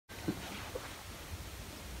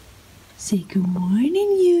Say good morning,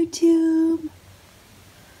 YouTube.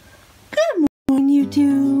 Good morning,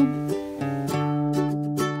 YouTube.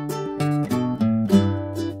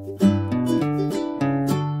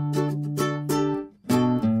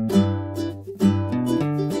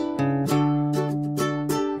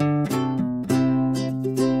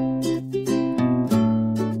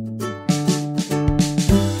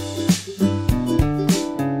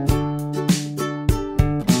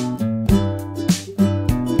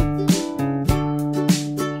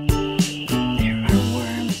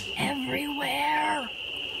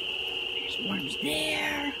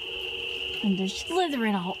 And they're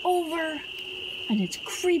slithering all over, and it's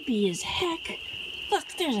creepy as heck. Look,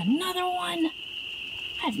 there's another one.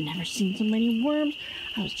 I've never seen so many worms.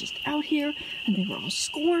 I was just out here, and they were all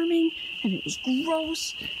squirming, and it was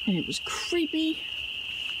gross, and it was creepy.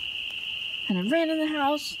 And I ran in the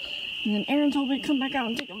house, and then Erin told me to come back out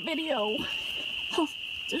and take a video. Oh,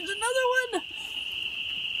 there's another one.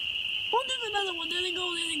 Oh, there's another one. There they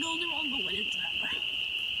go, there they go. They're all going inside.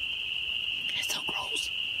 It's so gross.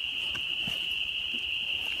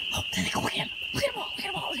 Oh, there they go again. Look at them all, look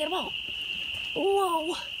at them all, look at them all.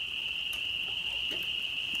 Whoa.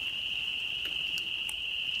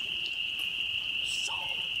 So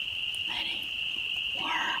many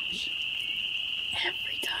worms.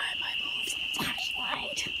 Every time I move the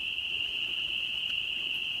flashlight.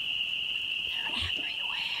 They're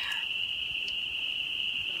everywhere.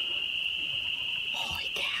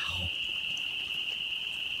 Holy cow.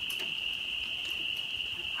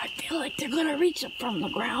 I feel like they're gonna reach up from the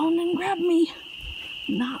ground and grab me.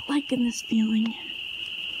 Not liking this feeling.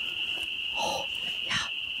 Oh, yeah.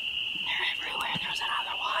 They're everywhere. There's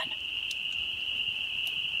another one.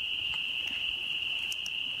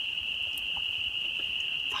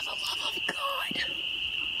 For the love of God.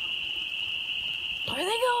 There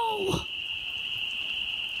they go.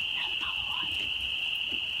 There's another one.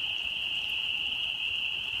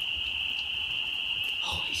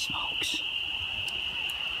 Holy smokes.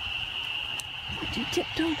 To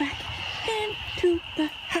tiptoe back into the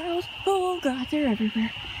house. Oh God, they're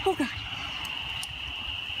everywhere. Oh God.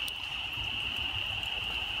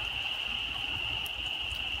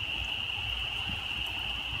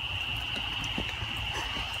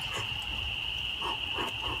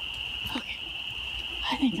 Okay,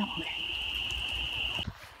 I think I'm okay.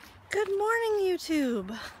 Good morning,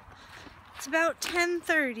 YouTube. It's about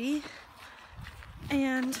 10:30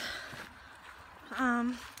 and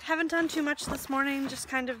haven't done too much this morning, just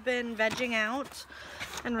kind of been vegging out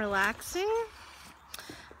and relaxing.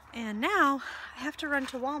 And now I have to run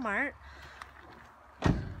to Walmart.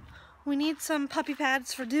 We need some puppy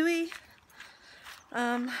pads for Dewey.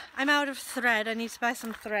 I'm out of thread. I need to buy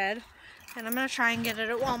some thread, and I'm gonna try and get it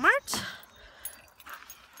at Walmart.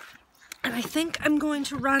 And I think I'm going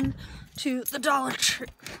to run to the Dollar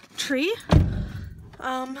Tree.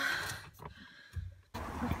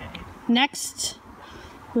 Next,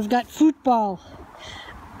 we've got football.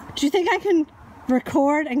 Do you think I can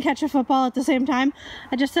record and catch a football at the same time?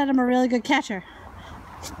 I just said I'm a really good catcher.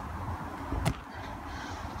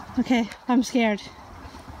 Okay, I'm scared.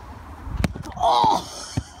 Oh!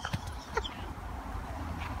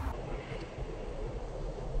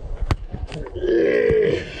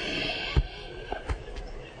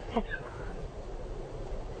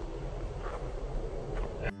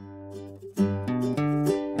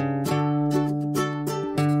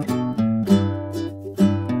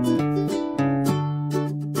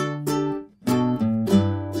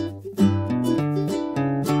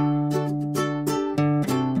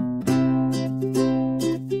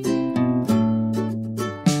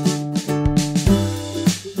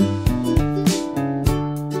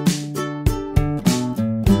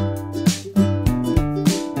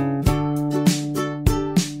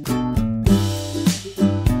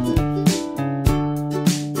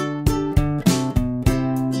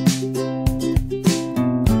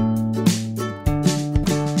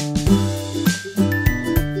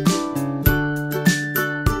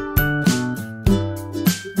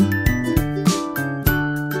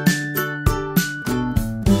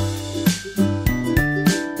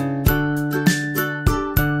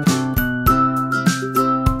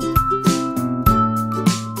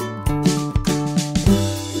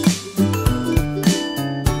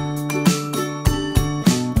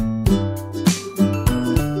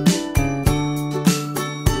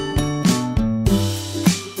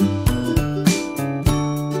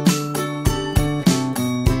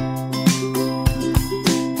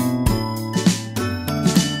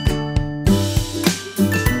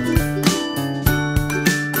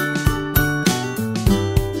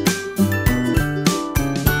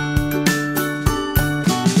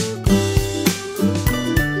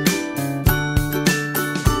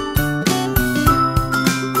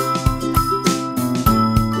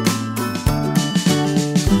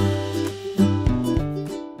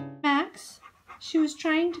 She was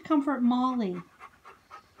trying to comfort Molly.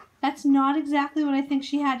 That's not exactly what I think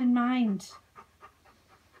she had in mind.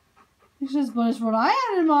 He says, but it's what I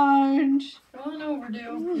had in mind. Going overdue.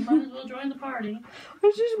 You might as well join the party.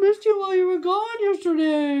 I just missed you while you were gone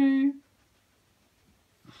yesterday.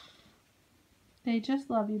 They just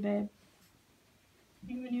love you, babe.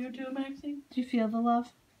 Even you too, Maxie? Do you feel the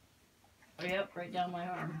love? Oh, yep, right down my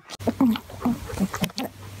arm.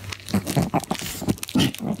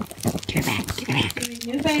 Get back, get back.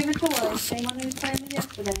 New favorite toy. Same one he was playing with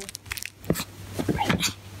yesterday.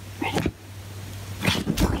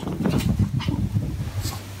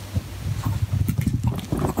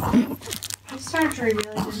 His surgery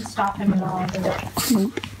really didn't stop him at all, did it?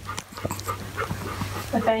 Nope.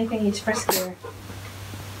 If anything, he's friskier.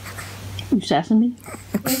 You sassing me?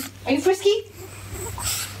 Are you frisky?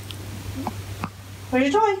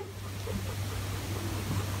 Where's your toy?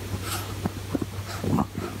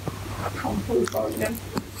 Oh, please, forward again.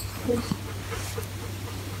 Please.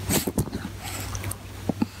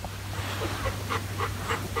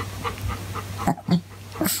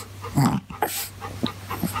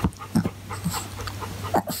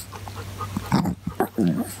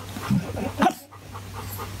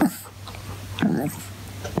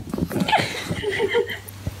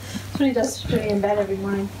 That's what he does to me in bed every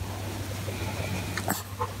morning.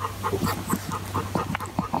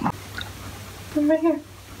 Come right here.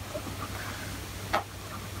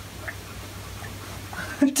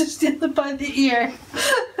 Just steal it by the ear.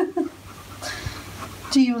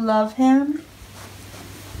 Do you love him?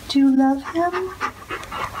 Do you love him?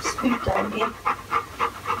 Sweet doggy.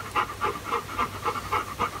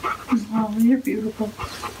 Oh, you're beautiful.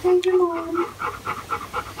 Thank you, Mom.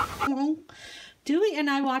 Dewey and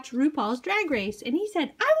I watched RuPaul's Drag Race, and he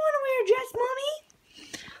said, I want to wear a dress, Mommy.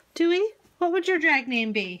 Dewey, what would your drag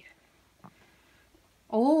name be?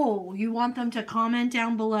 Oh, you want them to comment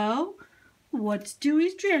down below? What's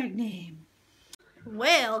Dewey's drag name?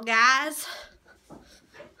 Well, guys,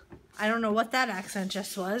 I don't know what that accent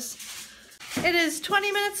just was. It is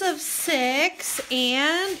 20 minutes of 6,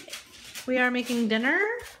 and we are making dinner.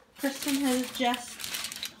 Kristen has just,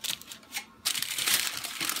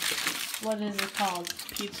 what is it called?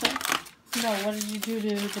 Pizza? No, what did you do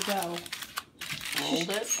to the dough? Rolled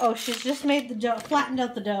it? Oh, she's just made the dough, flattened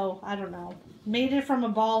out the dough. I don't know. Made it from a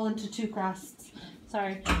ball into 2 crusts.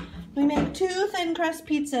 Sorry. We make 2 thin crust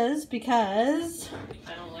pizzas because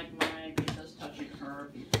I don't like my pizzas touching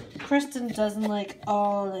her pizza. Kristen doesn't like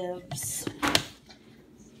olives.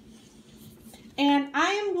 And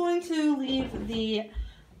I am going to leave the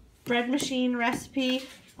bread machine recipe,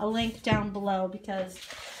 a link down below, because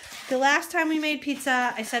the last time we made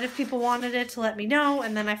pizza, I said if people wanted it to let me know,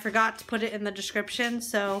 and then I forgot to put it in the description,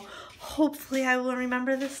 so hopefully I will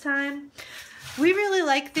remember this time. We really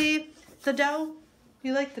like the dough.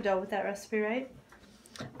 You like the dough with that recipe, right?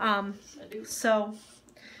 I do. So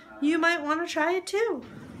you might want to try it too.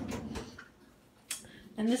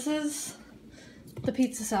 And this is the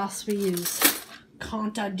pizza sauce we use.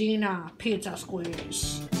 Contadina pizza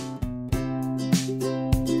squeeze.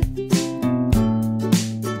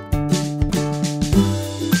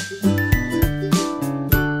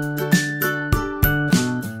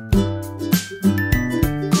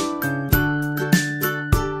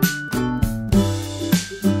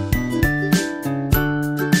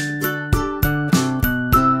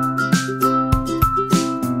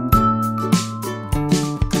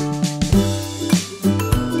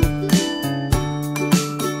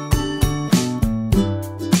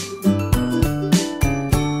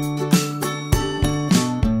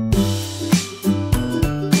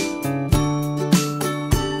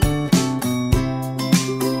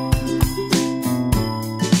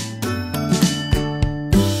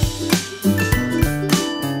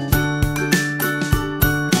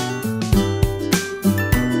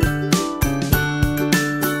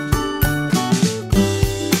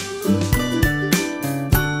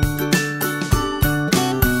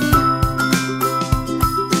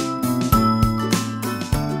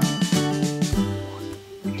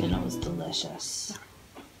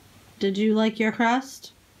 Did you like your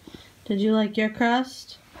crust? Did you like your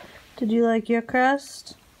crust? Did you like your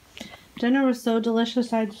crust? Dinner was so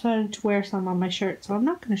delicious I decided to wear some on my shirt, so I'm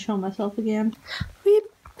not going to show myself again. Weep.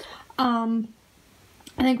 I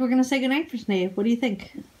think we're going to say goodnight for today. What do you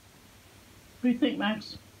think? What do you think,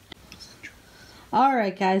 Max?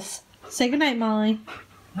 Alright, guys. Say goodnight, Molly.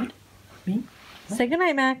 What? Me? What? Say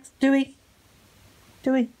goodnight, Max. Dewey.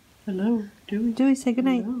 Dewey. Hello, Dewey. Dewey, say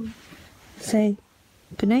goodnight. Hello. Say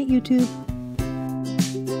goodnight, YouTube.